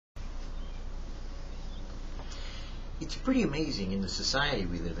It's pretty amazing in the society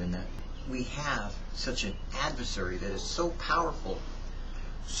we live in that we have such an adversary that is so powerful,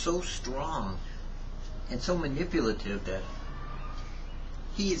 so strong, and so manipulative that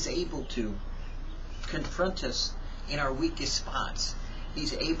he is able to confront us in our weakest spots.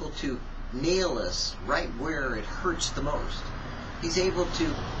 He's able to nail us right where it hurts the most. He's able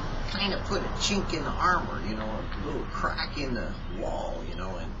to kind of put a chink in the armor, a little crack in the wall,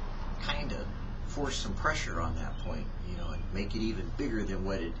 and kind of force some pressure on that point, and make it even bigger than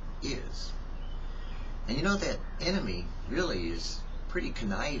what it is. And that enemy really is pretty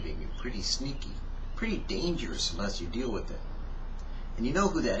conniving and pretty sneaky, pretty dangerous unless you deal with it. And you know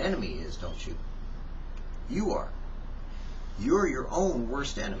who that enemy is, don't you? You are. You're your own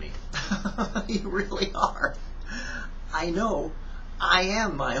worst enemy. You really are. I know I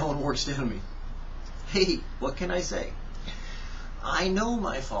am my own worst enemy. Hey, what can I say? I know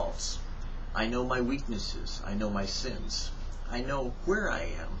my faults. I know my weaknesses. I know my sins. I know where I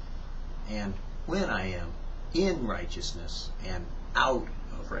am and when I am in righteousness and out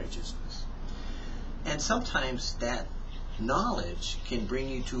of righteousness. And sometimes that knowledge can bring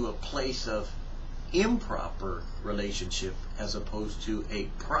you to a place of improper relationship as opposed to a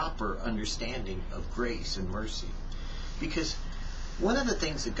proper understanding of grace and mercy. Because one of the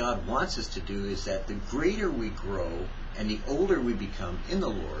things that God wants us to do is that the greater we grow and the older we become in the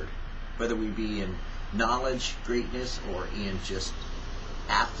Lord, whether we be in knowledge, greatness, or in just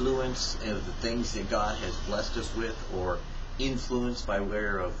affluence of the things that God has blessed us with, or influenced by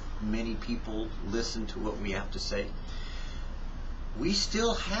where of many people listen to what we have to say, we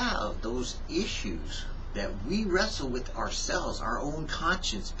still have those issues that we wrestle with ourselves, our own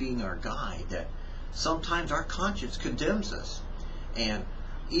conscience being our guide, that sometimes our conscience condemns us. And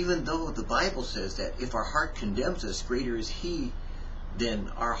even though the Bible says that if our heart condemns us, greater is He than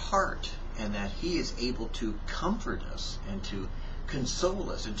our heart, and that He is able to comfort us and to console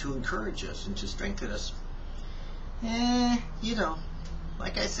us and to encourage us and to strengthen us,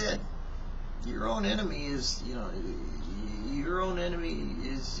 like I said, your own enemy is, your own enemy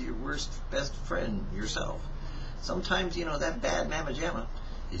is your worst best friend, yourself. Sometimes, that bad mamma jamma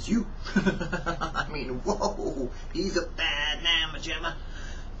is you. I mean, whoa, he's a bad mamma jamma.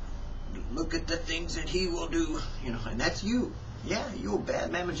 Look at the things that he will do, and that's you. Yeah, you're a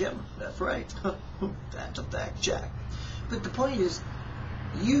bad mamma jamma. That's right. That's a fact check. But the point is,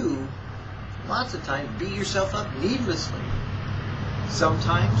 you, lots of times, beat yourself up needlessly.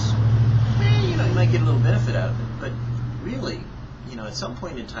 Sometimes, you might get a little benefit out of it, but really, at some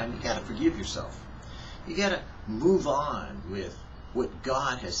point in time, you got to forgive yourself. You got to move on with what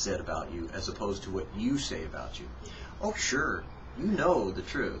God has said about you as opposed to what you say about you. Oh, sure, you know the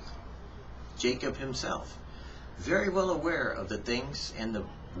truth. Jacob himself, very well aware of the things and the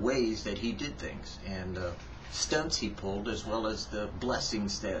ways that he did things, and the stunts he pulled, as well as the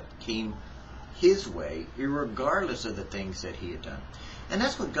blessings that came his way, irregardless of the things that he had done. And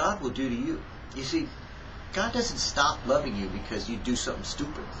that's what God will do to you. You see, God doesn't stop loving you because you do something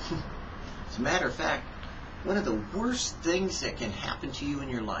stupid. As a matter of fact, one of the worst things that can happen to you in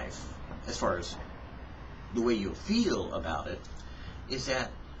your life, as far as the way you'll feel about it, is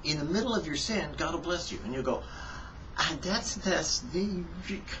that in the middle of your sin, God will bless you. And you'll go, that's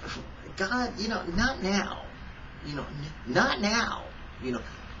God, not now. Not now.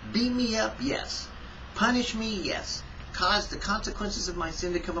 Beat me up, yes. Punish me, yes. Cause the consequences of my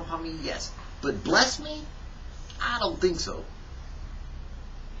sin to come upon me, yes. But bless me? I don't think so.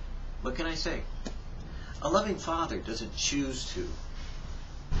 What can I say? A loving father doesn't choose to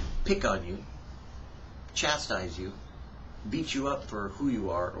pick on you, chastise you, beat you up for who you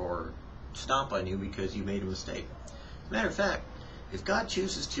are, or stomp on you because you made a mistake. As a matter of fact, if God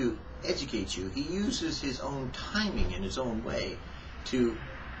chooses to educate you, He uses His own timing and His own way to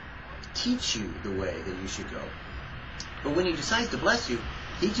teach you the way that you should go. But when He decides to bless you,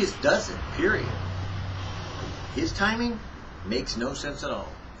 He just does it, period. His timing makes no sense at all.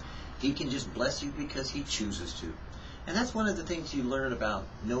 He can just bless you because He chooses to. And that's one of the things you learn about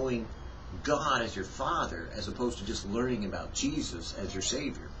knowing God as your Father, as opposed to just learning about Jesus as your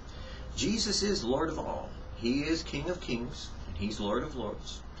Savior. Jesus is Lord of all. He is King of kings, and He's Lord of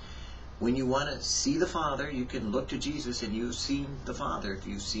lords. When you want to see the Father, you can look to Jesus, and you've seen the Father if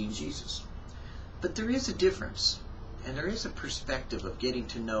you've seen Jesus. But there is a difference, and there is a perspective of getting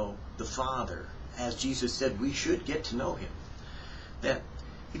to know the Father, as Jesus said we should get to know Him. That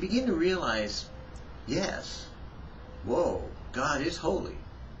you begin to realize, yes, whoa, God is holy,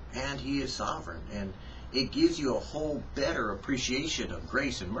 and He is sovereign, and it gives you a whole better appreciation of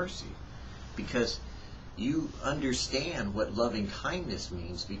grace and mercy, because you understand what loving kindness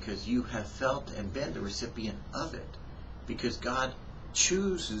means, because you have felt and been the recipient of it. because God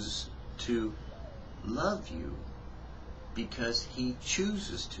chooses to love you because he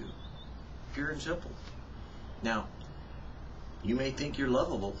chooses to. Pure and simple. Now, you may think you're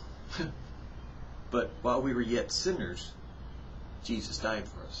lovable, but while we were yet sinners, Jesus died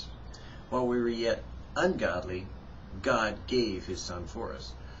for us. While we were yet ungodly, God gave his Son for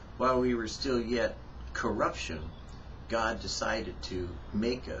us. While we were still yet corruption, God decided to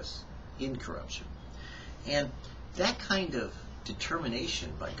make us incorruption. And that kind of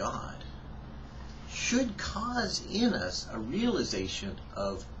determination by God should cause in us a realization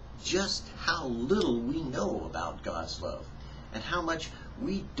of just how little we know about God's love and how much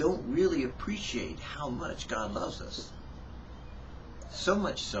we don't really appreciate how much God loves us. So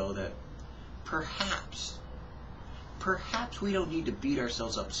much so that perhaps we don't need to beat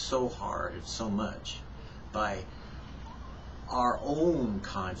ourselves up so hard and so much by our own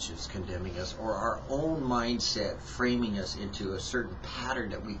conscience condemning us or our own mindset framing us into a certain pattern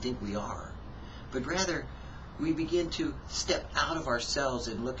that we think we are. But rather, we begin to step out of ourselves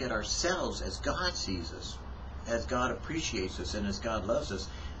and look at ourselves as God sees us, as God appreciates us, and as God loves us.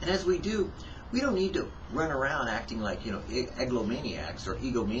 And as we do, we don't need to run around acting like, eglomaniacs or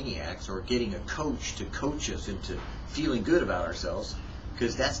egomaniacs or getting a coach to coach us into feeling good about ourselves,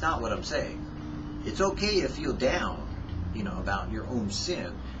 because that's not what I'm saying. It's okay to feel down, about your own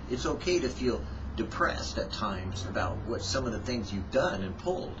sin. It's okay to feel depressed at times about what some of the things you've done and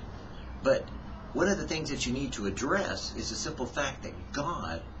pulled. But one of the things that you need to address is the simple fact that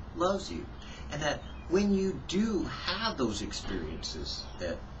God loves you. And that when you do have those experiences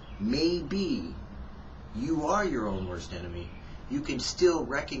that maybe you are your own worst enemy, you can still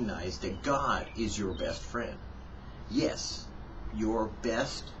recognize that God is your best friend. Yes, your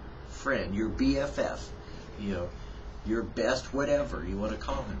best friend, your BFF, your best whatever you want to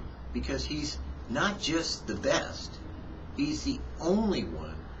call him. Because he's not just the best, he's the only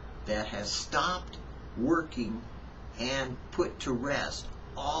one that has stopped working and put to rest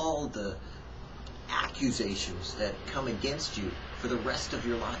all the accusations that come against you for the rest of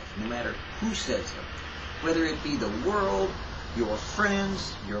your life, no matter who says them. Whether it be the world, your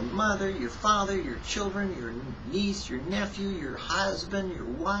friends, your mother, your father, your children, your niece, your nephew, your husband, your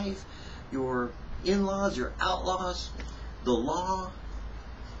wife, your in-laws, your outlaws, the law,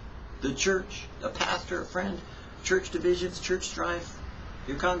 the church, a pastor, a friend, church divisions, church strife,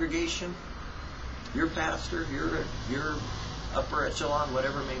 your congregation, your pastor, your upper echelon,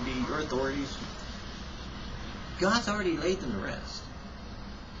 whatever it may be, your authorities. God's already laid them to rest.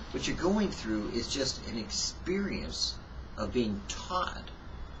 What you're going through is just an experience of being taught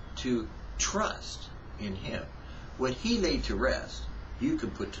to trust in him. What he laid to rest, you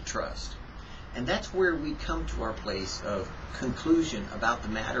can put to trust. And that's where we come to our place of conclusion about the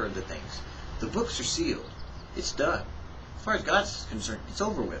matter of the things. The books are sealed. It's done. As far as God's concerned, it's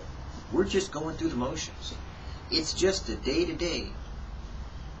over with. We're just going through the motions. It's just a day-to-day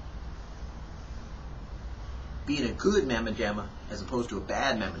being a good mamma jamma as opposed to a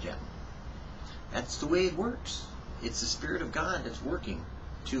bad mamma jamma. That's the way it works. It's the Spirit of God that's working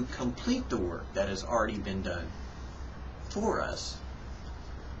to complete the work that has already been done for us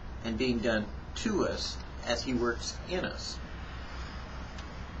and being done to us as he works in us.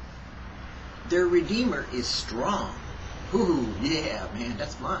 Their Redeemer is strong. Ooh, yeah, man,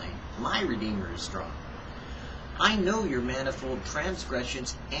 that's mine. My Redeemer is strong. I know your manifold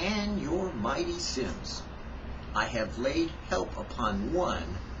transgressions and your mighty sins. I have laid help upon one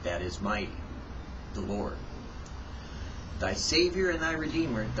that is mighty, the Lord. Thy Savior and thy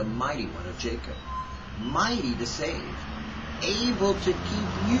Redeemer, the mighty one of Jacob, mighty to save, able to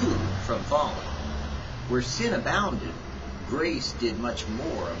keep you from falling. Where sin abounded, grace did much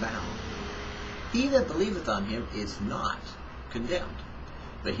more abound. He that believeth on him is not condemned,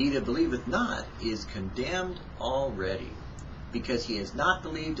 but he that believeth not is condemned already, because he has not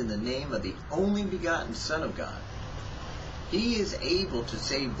believed in the name of the only begotten Son of God. He is able to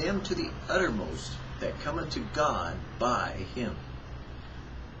save them to the uttermost that come unto God by him.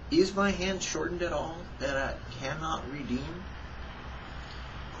 Is my hand shortened at all, that I cannot redeem?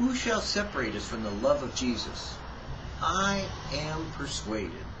 Who shall separate us from the love of Jesus? I am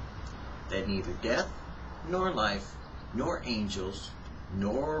persuaded that neither death, nor life, nor angels,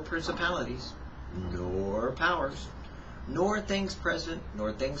 nor principalities, nor powers, nor things present,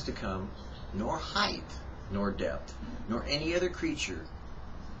 nor things to come, nor height, nor depth, nor any other creature,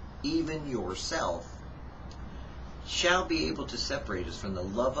 even yourself, shall be able to separate us from the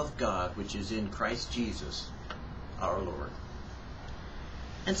love of God which is in Christ Jesus our Lord.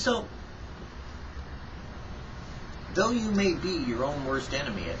 And so, though you may be your own worst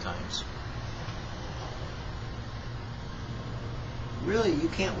enemy at times, really you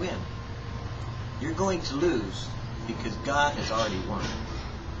can't win. You're going to lose because God has already won.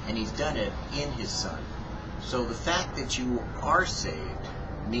 And He's done it in His Son. So the fact that you are saved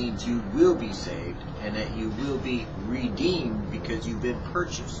means you will be saved and that you will be redeemed because you've been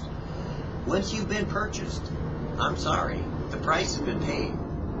purchased. Once you've been purchased, I'm sorry, the price has been paid.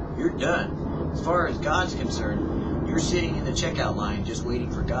 You're done. As far as God's concerned, you're sitting in the checkout line just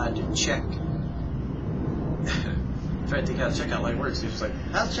waiting for God to check. I'm trying to think how the checkout line works. It's like,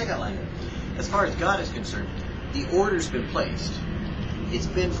 how's the checkout line work? As far as God is concerned, the order's been placed. It's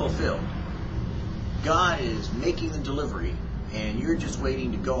been fulfilled. God is making the delivery, and you're just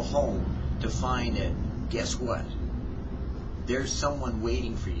waiting to go home to find that, guess what? There's someone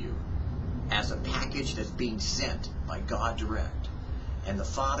waiting for you as a package that's being sent by God direct. And the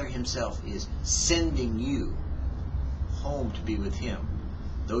Father Himself is sending you home to be with Him.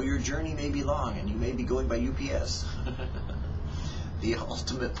 Though your journey may be long and you may be going by UPS, the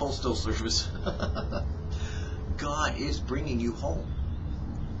ultimate postal service, God is bringing you home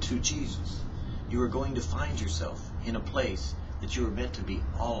to Jesus. You are going to find yourself in a place that you were meant to be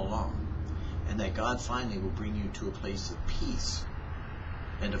all along, and that God finally will bring you to a place of peace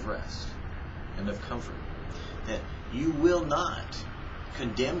and of rest and of comfort. That you will not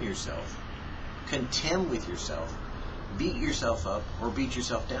condemn yourself, contend with yourself, beat yourself up, or beat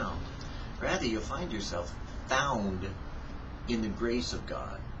yourself down. Rather, you'll find yourself found in the grace of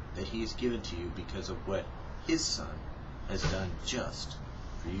God that He has given to you because of what His Son has done just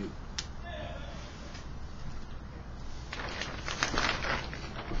for you.